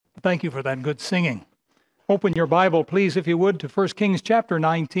Thank you for that good singing. Open your Bible, please, if you would, to 1 Kings chapter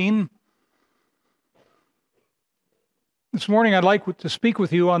 19. This morning I'd like to speak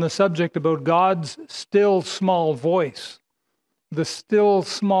with you on the subject about God's still small voice. The still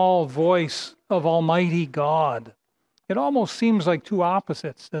small voice of Almighty God. It almost seems like two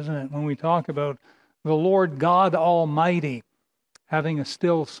opposites, doesn't it, when we talk about the Lord God Almighty having a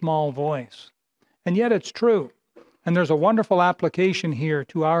still small voice. And yet it's true. And there's a wonderful application here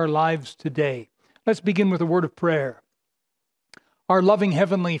to our lives today. Let's begin with a word of prayer. Our loving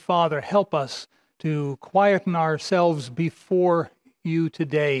Heavenly Father, help us to quieten ourselves before you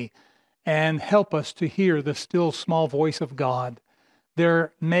today and help us to hear the still small voice of God.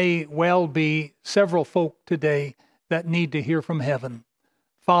 There may well be several folk today that need to hear from heaven.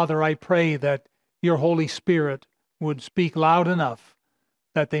 Father, I pray that your Holy Spirit would speak loud enough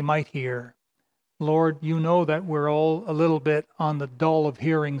that they might hear. Lord, you know that we're all a little bit on the dull of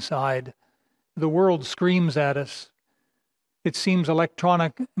hearing side. The world screams at us. It seems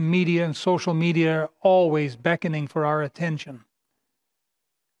electronic media and social media are always beckoning for our attention.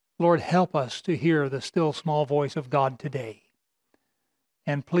 Lord, help us to hear the still small voice of God today.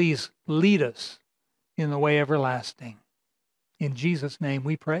 And please lead us in the way everlasting. In Jesus' name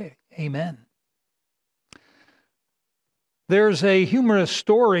we pray. Amen. There's a humorous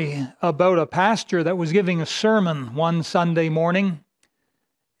story about a pastor that was giving a sermon one Sunday morning,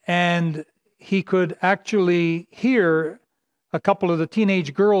 and he could actually hear a couple of the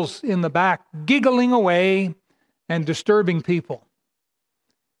teenage girls in the back giggling away and disturbing people.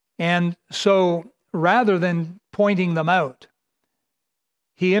 And so rather than pointing them out,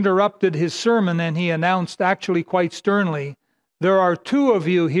 he interrupted his sermon and he announced actually quite sternly, "There are two of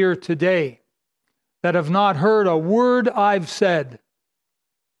you here today that have not heard a word I've said."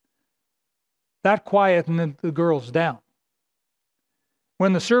 That quietened the girls down.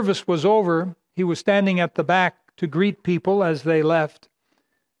 When the service was over, he was standing at the back to greet people as they left.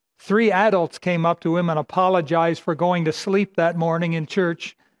 3 adults came up to him and apologized for going to sleep that morning in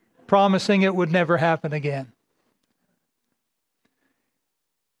church, promising it would never happen again.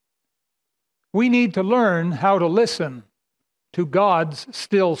 We need to learn how to listen to God's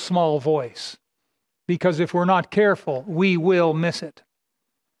still small voice, because if we're not careful, we will miss it.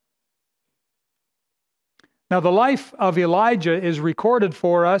 Now, the life of Elijah is recorded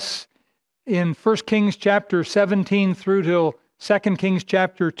for us in 1 Kings chapter 17 through till 2 Kings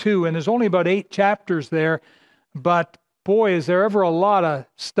chapter 2, and there's only about 8 chapters there, but boy, is there ever a lot of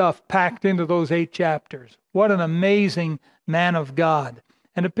stuff packed into those 8 chapters. What an amazing man of God.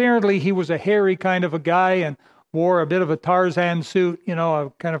 And apparently he was a hairy kind of a guy and wore a bit of a Tarzan suit,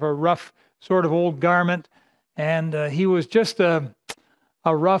 a kind of a rough sort of old garment. And he was just a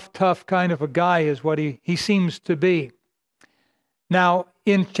rough, tough kind of a guy is what he seems to be. Now,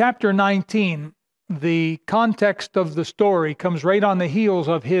 in chapter 19, the context of the story comes right on the heels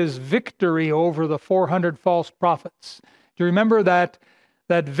of his victory over the 400 false prophets. Do you remember that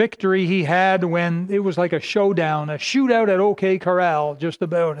victory he had when it was like a showdown, a shootout at OK Corral, just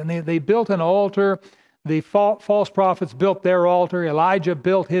about. And they built an altar. The false prophets built their altar. Elijah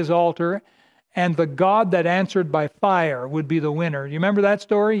built his altar. And the God that answered by fire would be the winner. You remember that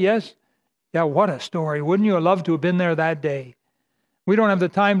story? Yes? Yeah, what a story. Wouldn't you have loved to have been there that day? We don't have the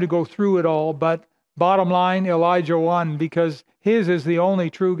time to go through it all, but bottom line, Elijah won because his is the only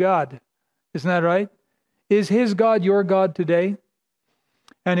true God. Isn't that right? Is his God your God today?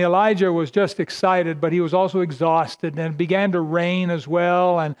 And Elijah was just excited, but he was also exhausted, and it began to rain as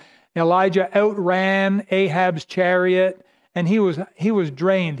well. And Elijah outran Ahab's chariot, and he was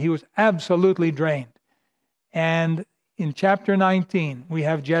drained. He was absolutely drained. And in chapter 19, we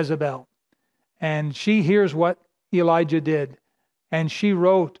have Jezebel, and she hears what Elijah did, and she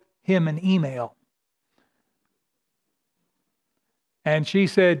wrote him an email. And she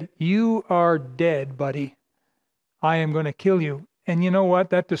said, "You are dead, buddy. I am going to kill you." And you know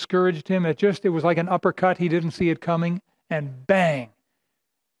what? That discouraged him. It was like an uppercut. He didn't see it coming. And bang.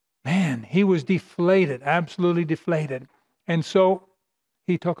 Man, he was deflated, absolutely deflated. And so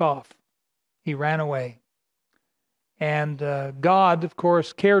he took off. He ran away. And God, of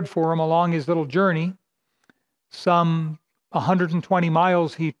course, cared for him along his little journey. Some 120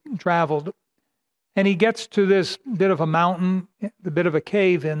 miles he traveled. And he gets to this bit of a mountain, a bit of a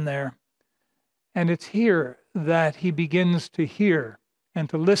cave in there. And it's here that he begins to hear and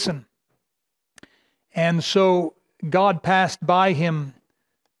to listen. And so God passed by him,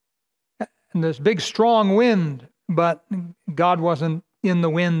 and this big strong wind, but God wasn't in the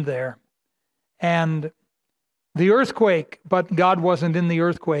wind there. And the earthquake, but God wasn't in the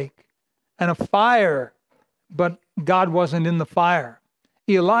earthquake. And a fire, but God wasn't in the fire.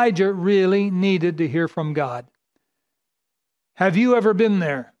 Elijah really needed to hear from God. Have you ever been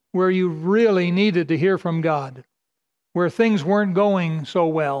there where you really needed to hear from God, where things weren't going so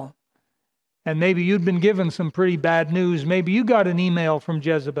well, and maybe you'd been given some pretty bad news? Maybe you got an email from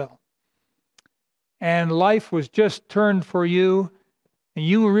Jezebel, and life was just turned for you, and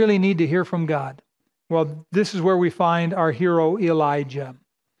you really need to hear from God. Well, this is where we find our hero Elijah.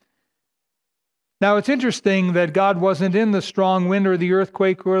 Now, it's interesting that God wasn't in the strong wind or the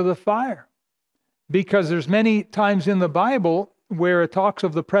earthquake or the fire, because there's many times in the Bible where it talks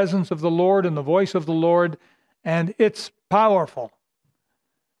of the presence of the Lord and the voice of the Lord, and it's powerful.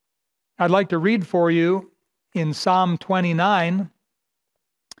 I'd like to read for you in Psalm 29.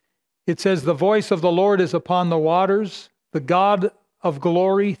 It says, "The voice of the Lord is upon the waters. The God of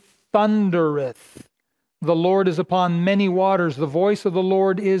glory thundereth. The Lord is upon many waters. The voice of the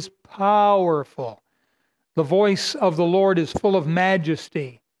Lord is powerful. The voice of the Lord is full of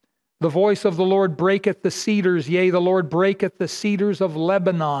majesty. The voice of the Lord breaketh the cedars. Yea, the Lord breaketh the cedars of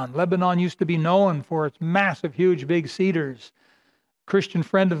Lebanon." Lebanon used to be known for its massive, huge, big cedars. A Christian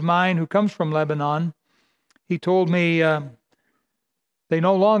friend of mine who comes from Lebanon, he told me they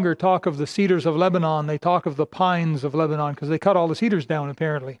no longer talk of the cedars of Lebanon. They talk of the pines of Lebanon because they cut all the cedars down,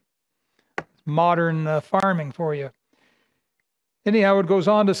 apparently. Modern farming for you. Anyhow, it goes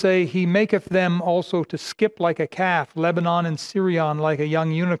on to say, "He maketh them also to skip like a calf, Lebanon and Sirion like a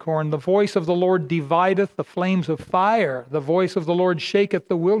young unicorn. The voice of the Lord divideth the flames of fire. The voice of the Lord shaketh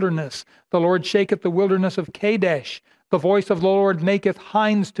the wilderness. The Lord shaketh the wilderness of Kadesh. The voice of the Lord maketh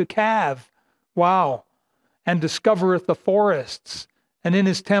hinds to calve." Wow. "And discovereth the forests. And in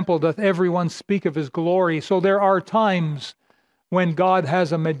his temple doth everyone speak of his glory." So there are times when God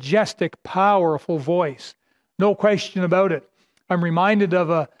has a majestic, powerful voice. No question about it. I'm reminded of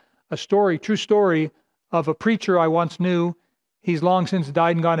a story, true story, of a preacher I once knew. He's long since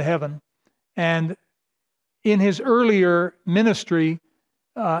died and gone to heaven. And in his earlier ministry,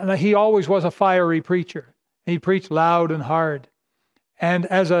 he always was a fiery preacher. He preached loud and hard. And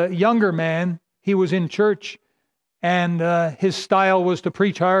as a younger man, he was in church, and his style was to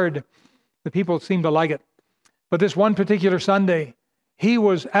preach hard. The people seemed to like it. But this one particular Sunday, he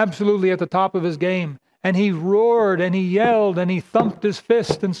was absolutely at the top of his game. And he roared and he yelled and he thumped his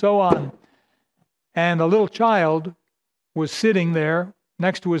fist and so on. And a little child was sitting there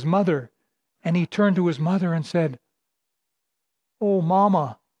next to his mother. And he turned to his mother and said, "Oh,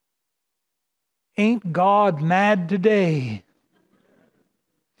 Mama, ain't God mad today?"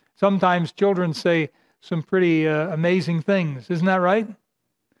 Sometimes children say some pretty amazing things. Isn't that right?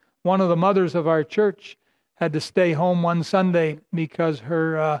 One of the mothers of our church had to stay home one Sunday because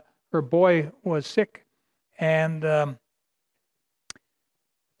her boy was sick. And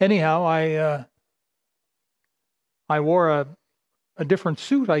anyhow, I wore a different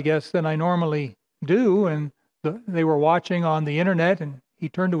suit, I guess, than I normally do. And they were watching on the internet, and he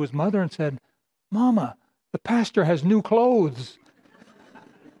turned to his mother and said, "Mama, the pastor has new clothes."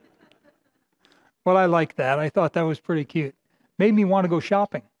 Well, I liked that. I thought that was pretty cute. Made me want to go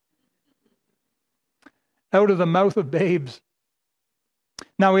shopping. Out of the mouth of babes.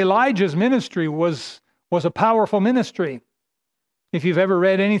 Now, Elijah's ministry was a powerful ministry. If you've ever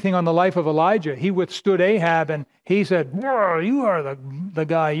read anything on the life of Elijah, he withstood Ahab, and he said, "Whoa, you are the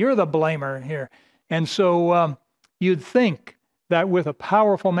guy, you're the blamer here." And so you'd think that with a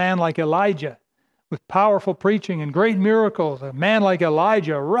powerful man like Elijah, with powerful preaching and great miracles, a man like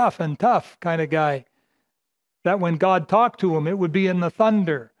Elijah, rough and tough kind of guy, that when God talked to him, it would be in the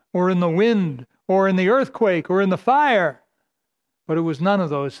thunder, or in the wind, or in the earthquake, or in the fire. But it was none of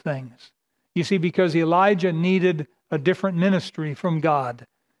those things. You see, because Elijah needed a different ministry from God.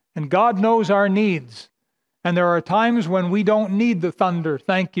 And God knows our needs. And there are times when we don't need the thunder,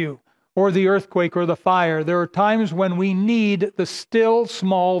 thank you, or the earthquake or the fire. There are times when we need the still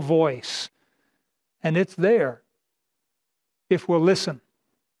small voice. And it's there if we'll listen.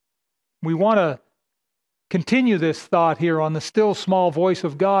 We want to continue this thought here on the still small voice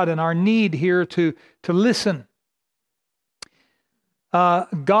of God and our need here to listen.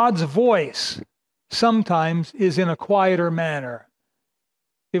 God's voice sometimes is in a quieter manner.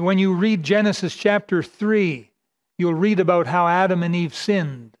 When you read Genesis chapter 3, you'll read about how Adam and Eve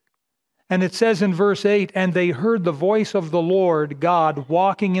sinned. And it says in verse 8, "And they heard the voice of the Lord God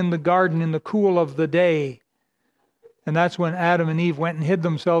walking in the garden in the cool of the day." And that's when Adam and Eve went and hid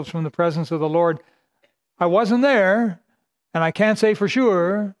themselves from the presence of the Lord. I wasn't there, and I can't say for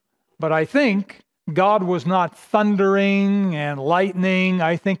sure, but I think God was not thundering and lightning.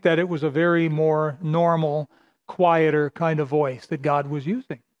 I think that it was a very more normal, quieter kind of voice that God was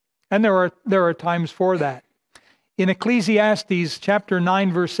using. And there are times for that. In Ecclesiastes chapter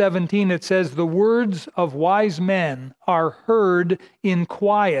 9, verse 17, it says, "The words of wise men are heard in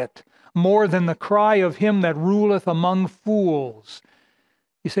quiet, more than the cry of him that ruleth among fools."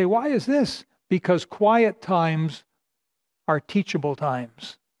 You say, why is this? Because quiet times are teachable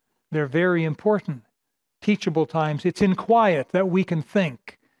times. They're very important. Teachable times. It's in quiet that we can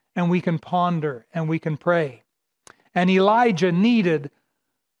think, and we can ponder, and we can pray. And Elijah needed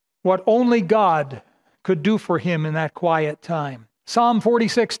what only God could do for him in that quiet time. Psalm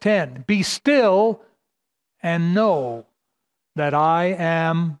 46:10, "Be still and know that I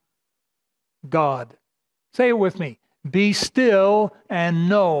am God." Say it with me. Be still and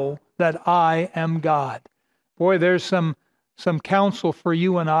know that I am God. Boy, there's some counsel for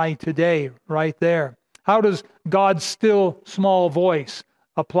you and I today right there. How does God's still small voice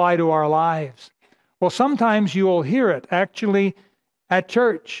apply to our lives? Well, sometimes you will hear it actually at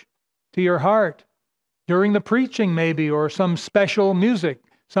church, to your heart, during the preaching maybe, or some special music,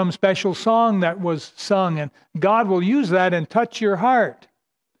 some special song that was sung, and God will use that and touch your heart.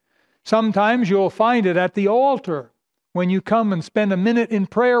 Sometimes you'll find it at the altar when you come and spend a minute in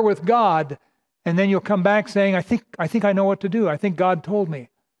prayer with God, and then you'll come back saying, I think I know what to do. I think God told me.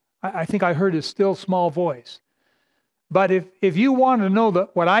 I think I heard His still small voice. But if you want to know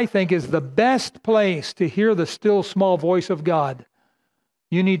what I think is the best place to hear the still small voice of God,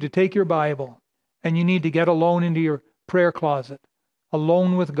 you need to take your Bible and you need to get alone into your prayer closet,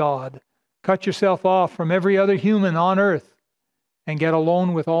 alone with God. Cut yourself off from every other human on earth and get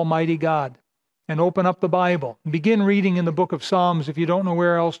alone with Almighty God. And open up the Bible. Begin reading in the book of Psalms if you don't know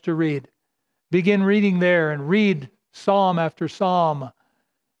where else to read. Begin reading there and read psalm after psalm.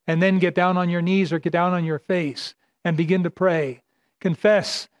 And then get down on your knees or get down on your face and begin to pray.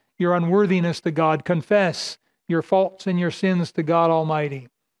 Confess your unworthiness to God. Confess your faults and your sins to God Almighty.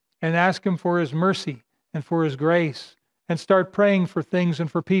 And ask Him for His mercy and for His grace. And start praying for things and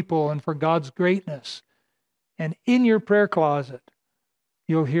for people and for God's greatness. And in your prayer closet,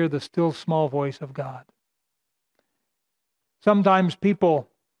 you'll hear the still small voice of God. Sometimes people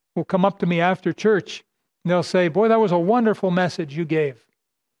will come up to me after church and they'll say, "Boy, that was a wonderful message you gave."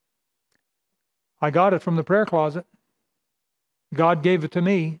 I got it from the prayer closet. God gave it to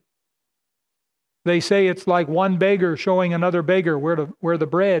me. They say it's like one beggar showing another beggar where the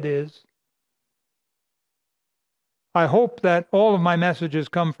bread is. I hope that all of my messages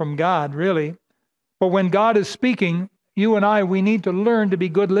come from God, really. But when God is speaking, you and I, we need to learn to be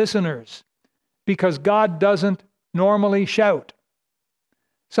good listeners, because God doesn't normally shout.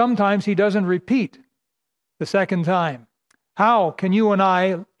 Sometimes He doesn't repeat the second time. How can you and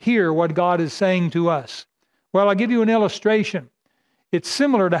I hear what God is saying to us? Well, I'll give you an illustration. It's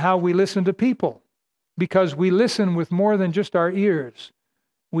similar to how we listen to people, because we listen with more than just our ears.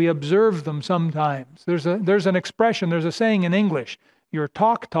 We observe them sometimes. There's an expression, there's a saying in English, your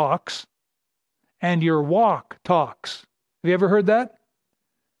talk talks and your walk talks. Have you ever heard that?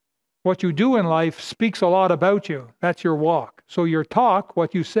 What you do in life speaks a lot about you. That's your walk. So your talk,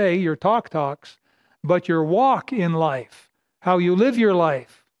 what you say, your talk talks, but your walk in life, how you live your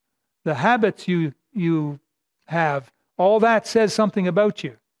life, the habits you have, all that says something about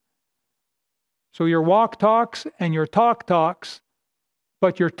you. So your walk talks and your talk talks,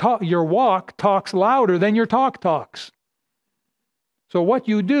 but your walk talks louder than your talk talks. So what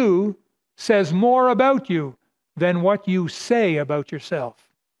you do says more about you than what you say about yourself.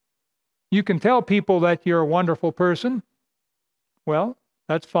 You can tell people that you're a wonderful person. Well,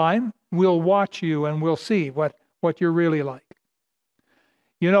 that's fine. We'll watch you and we'll see what you're really like.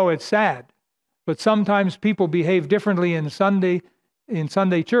 You know, it's sad, but sometimes people behave differently in Sunday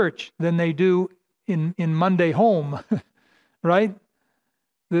church than they do in Monday home, right?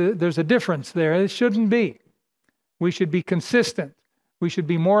 There's a difference there. It shouldn't be. We should be consistent. We should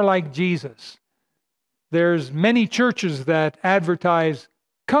be more like Jesus. There's many churches that advertise,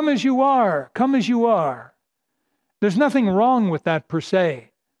 "Come as you are, come as you are." There's nothing wrong with that per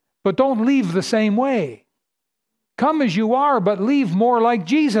se, but don't leave the same way. Come as you are, but leave more like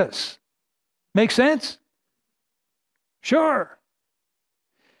Jesus. Make sense? Sure.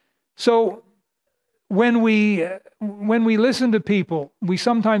 So when we listen to people, we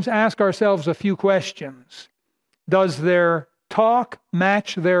sometimes ask ourselves a few questions. Does their talk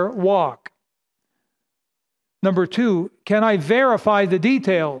match their walk? Number 2, can I verify the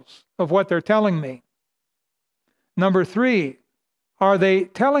details of what they're telling me? Number 3, are they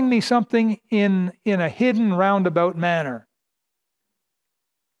telling me something in a hidden, roundabout manner?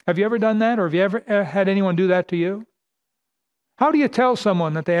 Have you ever done that, or have you ever had anyone do that to you? How do you tell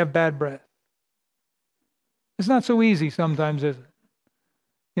someone that they have bad breath? It's not so easy sometimes, is it?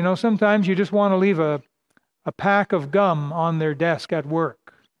 You know, sometimes you just want to leave a a pack of gum on their desk at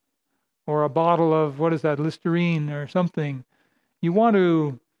work, or a bottle of, Listerine or something. You want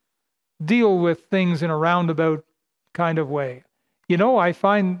to deal with things in a roundabout kind of way. I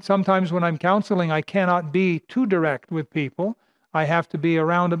find sometimes when I'm counseling, I cannot be too direct with people. I have to be a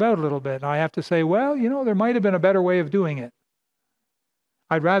roundabout a little bit. I have to say, well, there might have been a better way of doing it.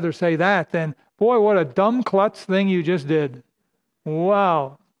 I'd rather say that than, boy, what a dumb klutz thing you just did.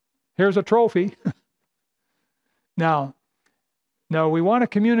 Wow, here's a trophy. No, we want to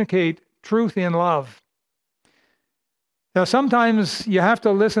communicate truth in love. Now, sometimes you have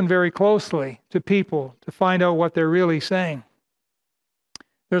to listen very closely to people to find out what they're really saying.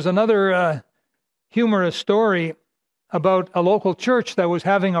 There's another humorous story about a local church that was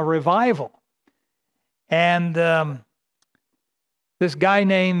having a revival. And this guy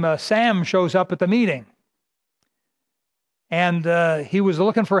named Sam shows up at the meeting. And he was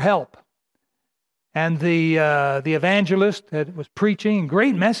looking for help. And the evangelist was preaching,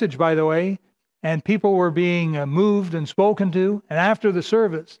 great message, by the way, and people were being moved and spoken to. And after the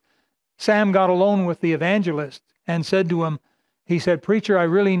service, Sam got alone with the evangelist and said to him, he said, "Preacher, I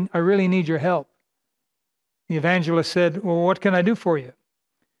really need your help." The evangelist said, "Well, what can I do for you?"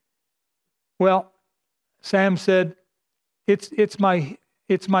 Well, Sam said, It's my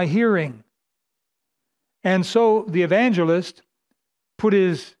hearing." And so the evangelist put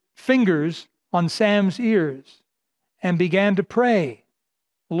his fingers on Sam's ears and began to pray,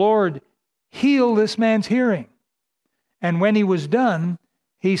 "Lord, heal this man's hearing." And when he was done,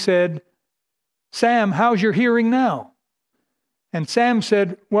 he said, "Sam, how's your hearing now?" And Sam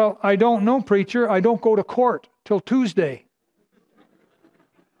said, "Well, I don't know, preacher. I don't go to court till Tuesday."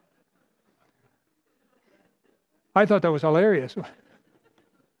 I thought that was hilarious.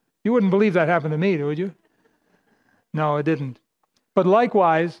 You wouldn't believe that happened to me, would you? No, it didn't. But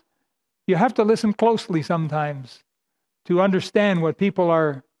likewise, you have to listen closely sometimes to understand what people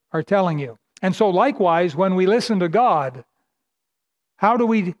are telling you. And so likewise, when we listen to God, how do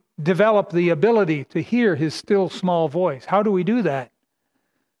we develop the ability to hear His still small voice? How do we do that?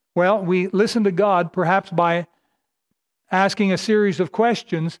 Well, we listen to God perhaps by asking a series of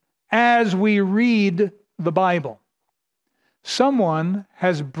questions as we read the Bible. Someone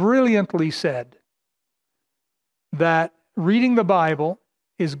has brilliantly said that reading the Bible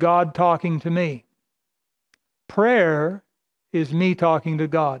is God talking to me. Prayer is me talking to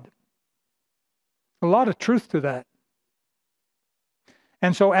God. A lot of truth to that.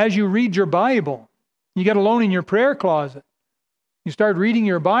 And so as you read your Bible, you get alone in your prayer closet, you start reading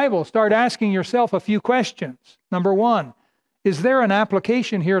your Bible, start asking yourself a few questions. Number one, is there an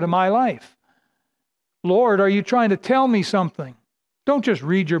application here to my life? Lord, are you trying to tell me something? Don't just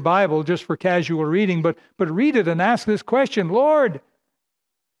read your Bible just for casual reading, but read it and ask this question, Lord,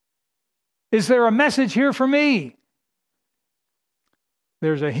 is there a message here for me?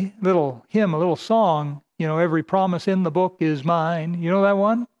 There's a little hymn, a little song, every promise in the book is mine. You know that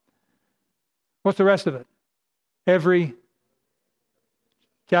one? What's the rest of it? Every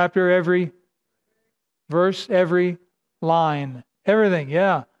chapter, every verse, every line, everything,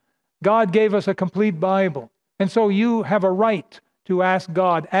 yeah. God gave us a complete Bible. And so you have a right to ask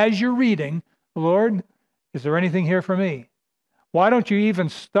God as you're reading, Lord, is there anything here for me? Why don't you even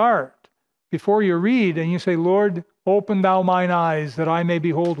start before you read and you say, Lord, open thou mine eyes that I may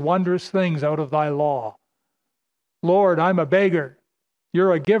behold wondrous things out of thy law. Lord, I'm a beggar.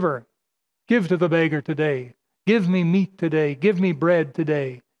 You're a giver. Give to the beggar today. Give me meat today. Give me bread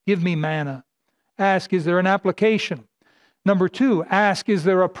today. Give me manna. Ask, is there an application? Number two, ask, is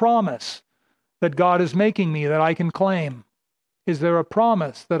there a promise that God is making me that I can claim? Is there a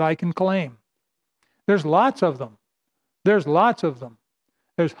promise that I can claim? There's lots of them. There's lots of them.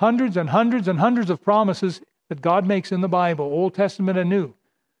 There's hundreds and hundreds and hundreds of promises that God makes in the Bible, Old Testament and New.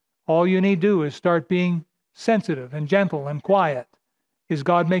 All you need to do is start being sensitive and gentle and quiet. Is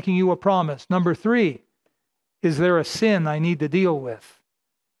God making you a promise? Number three, is there a sin I need to deal with?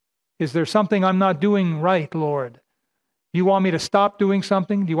 Is there something I'm not doing right, Lord? Do you want me to stop doing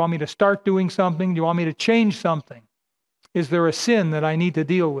something? Do you want me to start doing something? Do you want me to change something? Is there a sin that I need to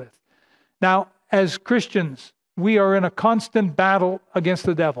deal with? Now, as Christians, we are in a constant battle against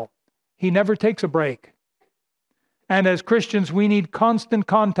the devil. He never takes a break. And as Christians, we need constant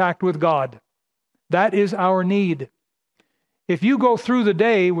contact with God. That is our need. If you go through the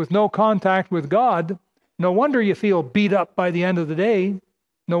day with no contact with God, no wonder you feel beat up by the end of the day.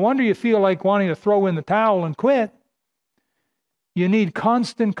 No wonder you feel like wanting to throw in the towel and quit. You need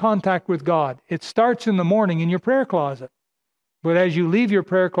constant contact with God. It starts in the morning in your prayer closet. But as you leave your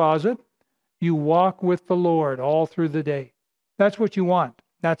prayer closet, you walk with the Lord all through the day. That's what you want.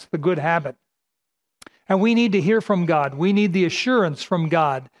 That's the good habit. And we need to hear from God. We need the assurance from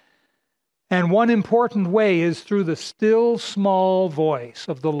God. And one important way is through the still small voice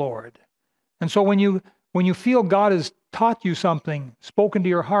of the Lord. And so when you feel God has taught you something, spoken to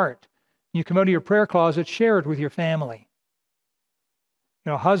your heart, you come out of your prayer closet, share it with your family.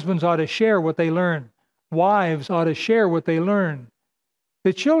 Husbands ought to share what they learn. Wives ought to share what they learn.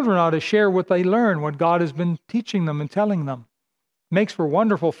 The children ought to share what they learn, what God has been teaching them and telling them. It makes for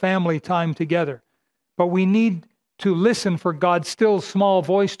wonderful family time together. But we need to listen for God's still small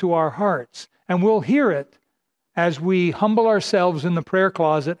voice to our hearts. And we'll hear it as we humble ourselves in the prayer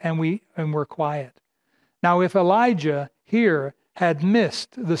closet and we're quiet. Now, if Elijah here had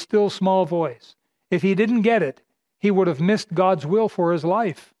missed the still small voice, if he didn't get it, he would have missed God's will for his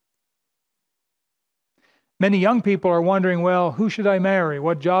life. Many young people are wondering, well, who should I marry?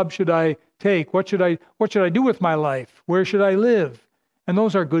 What job should I take? What should I do with my life? Where should I live? And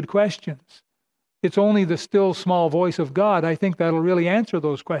those are good questions. It's only the still small voice of God, I think, that'll really answer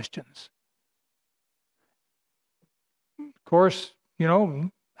those questions. Of course,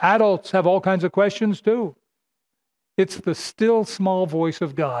 adults have all kinds of questions too. It's the still small voice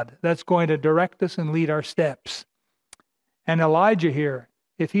of God that's going to direct us and lead our steps. And Elijah here,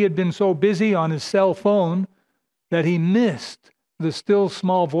 if he had been so busy on his cell phone that he missed the still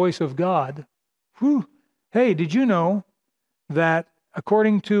small voice of God, hey, did you know that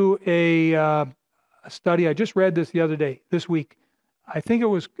according to a study, I just read this week, I think it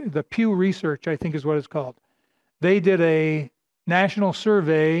was the Pew Research, I think is what it's called. They did a national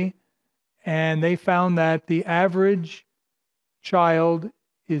survey and they found that the average child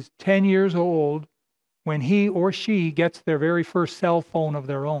is 10 years old when he or she gets their very first cell phone of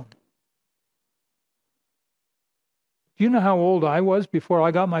their own. Do you know how old I was before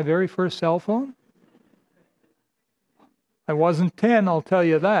I got my very first cell phone? I wasn't 10, I'll tell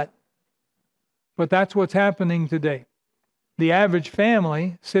you that. But that's what's happening today. The average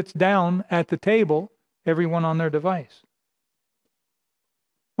family sits down at the table, everyone on their device.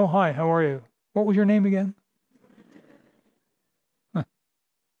 Oh, hi, how are you? What was your name again?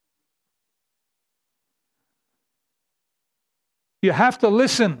 You have to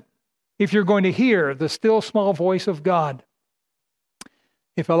listen if you're going to hear the still small voice of God.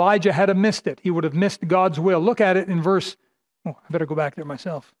 If Elijah had missed it, he would have missed God's will. Look at it in verse... I better go back there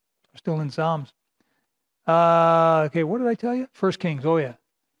myself. I'm still in Psalms. Okay, what did I tell you? 1 Kings, oh yeah.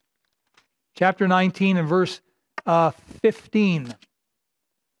 Chapter 19 and verse 15.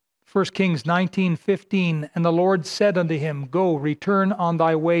 1 Kings 19:15. And the Lord said unto him, Go, return on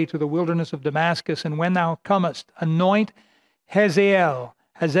thy way to the wilderness of Damascus, and when thou comest, anoint Hazael,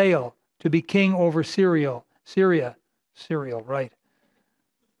 to be king over Syria, right.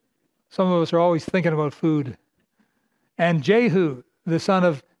 Some of us are always thinking about food. And Jehu, the son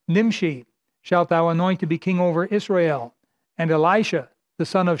of Nimshi, shalt thou anoint to be king over Israel. And Elisha, the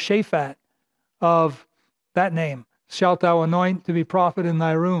son of Shaphat, of that name, shalt thou anoint to be prophet in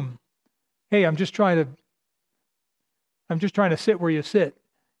thy room. Hey, I'm just trying to sit where you sit,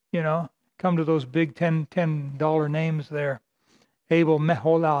 come to those big $10 names there. Abel,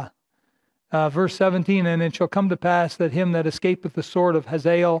 Meholah. Verse 17, and it shall come to pass that him that escapeth the sword of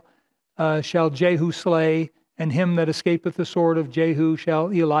Hazael shall Jehu slay, and him that escapeth the sword of Jehu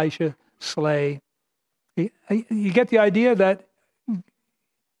shall Elisha slay. You get the idea that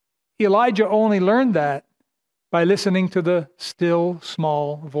Elijah only learned that by listening to the still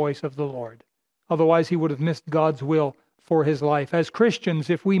small voice of the Lord. Otherwise, he would have missed God's will for his life. As Christians,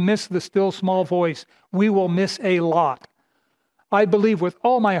 if we miss the still small voice, we will miss a lot. I believe with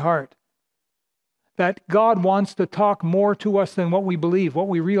all my heart that God wants to talk more to us than what we believe, what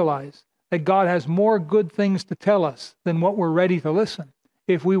we realize. That God has more good things to tell us than what we're ready to listen.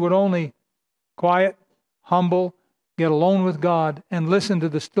 If we would only quiet, humble, get alone with God, and listen to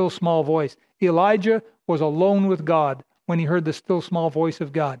the still small voice. Elijah was alone with God when he heard the still small voice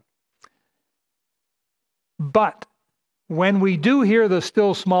of God. But when we do hear the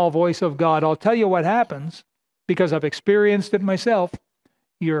still small voice of God, I'll tell you what happens, because I've experienced it myself.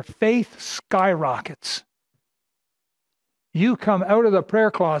 Your faith skyrockets. You come out of the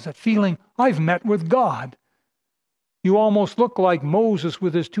prayer closet feeling, I've met with God. You almost look like Moses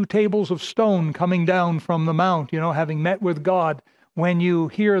with his 2 tables of stone coming down from the mount, having met with God. When you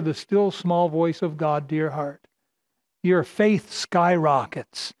hear the still small voice of God to your heart, your faith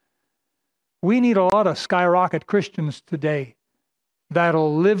skyrockets. We need a lot of skyrocket Christians today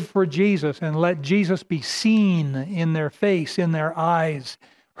that'll live for Jesus and let Jesus be seen in their face, in their eyes,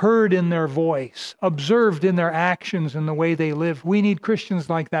 heard in their voice, observed in their actions and the way they live. We need Christians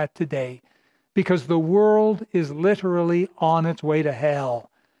like that today because the world is literally on its way to hell.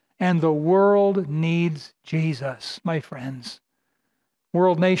 And the world needs Jesus, my friends.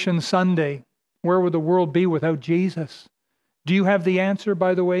 World Nation Sunday, where would the world be without Jesus? Do you have the answer,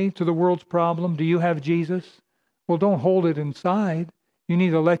 by the way, to the world's problem? Do you have Jesus? Well, don't hold it inside. You need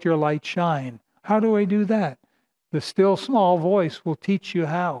to let your light shine. How do I do that? The still small voice will teach you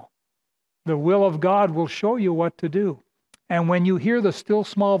how. The will of God will show you what to do. And when you hear the still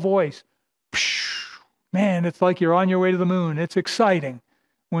small voice, man, it's like you're on your way to the moon. It's exciting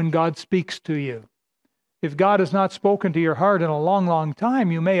when God speaks to you. If God has not spoken to your heart in a long, long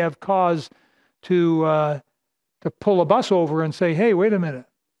time, you may have cause to pull a bus over and say, hey, wait a minute,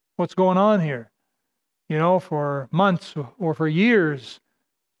 what's going on here? You know, for months or for years,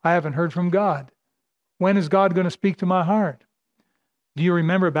 I haven't heard from God. When is God going to speak to my heart? Do you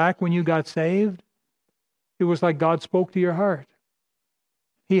remember back when you got saved? It was like God spoke to your heart.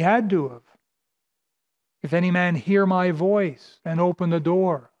 He had to have. If any man hear my voice and open the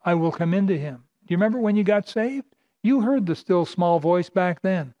door, I will come into him. Do you remember when you got saved? You heard the still small voice back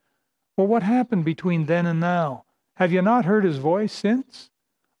then. Well, what happened between then and now? Have you not heard his voice since?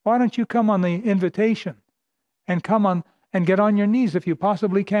 Why don't you come on the invitation and come on and get on your knees if you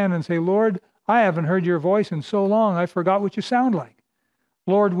possibly can and say, Lord, I haven't heard your voice in so long, I forgot what you sound like.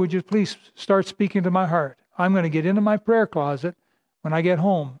 Lord, would you please start speaking to my heart? I'm going to get into my prayer closet when I get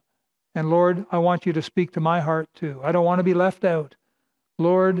home. And Lord, I want you to speak to my heart too. I don't want to be left out.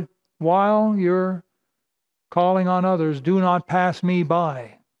 Lord, while you're calling on others, do not pass me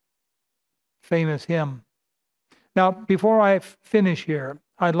by. Famous hymn. Now, before I finish here,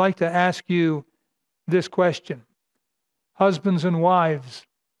 I'd like to ask you this question. Husbands and wives,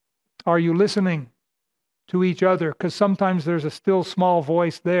 are you listening to each other? Because sometimes there's a still small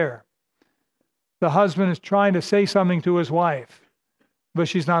voice there. The husband is trying to say something to his wife, but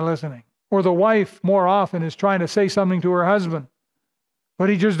she's not listening. Or the wife, more often, is trying to say something to her husband, but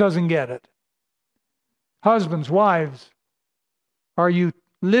he just doesn't get it. Husbands, wives, are you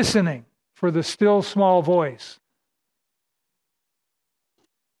listening for the still small voice?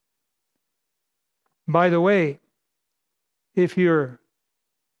 By the way, if you're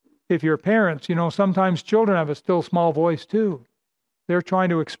parents, you know, sometimes children have a still small voice too. They're trying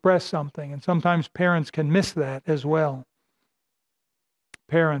to express something, and sometimes parents can miss that as well.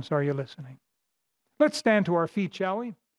 Parents, are you listening? Let's stand to our feet, shall we?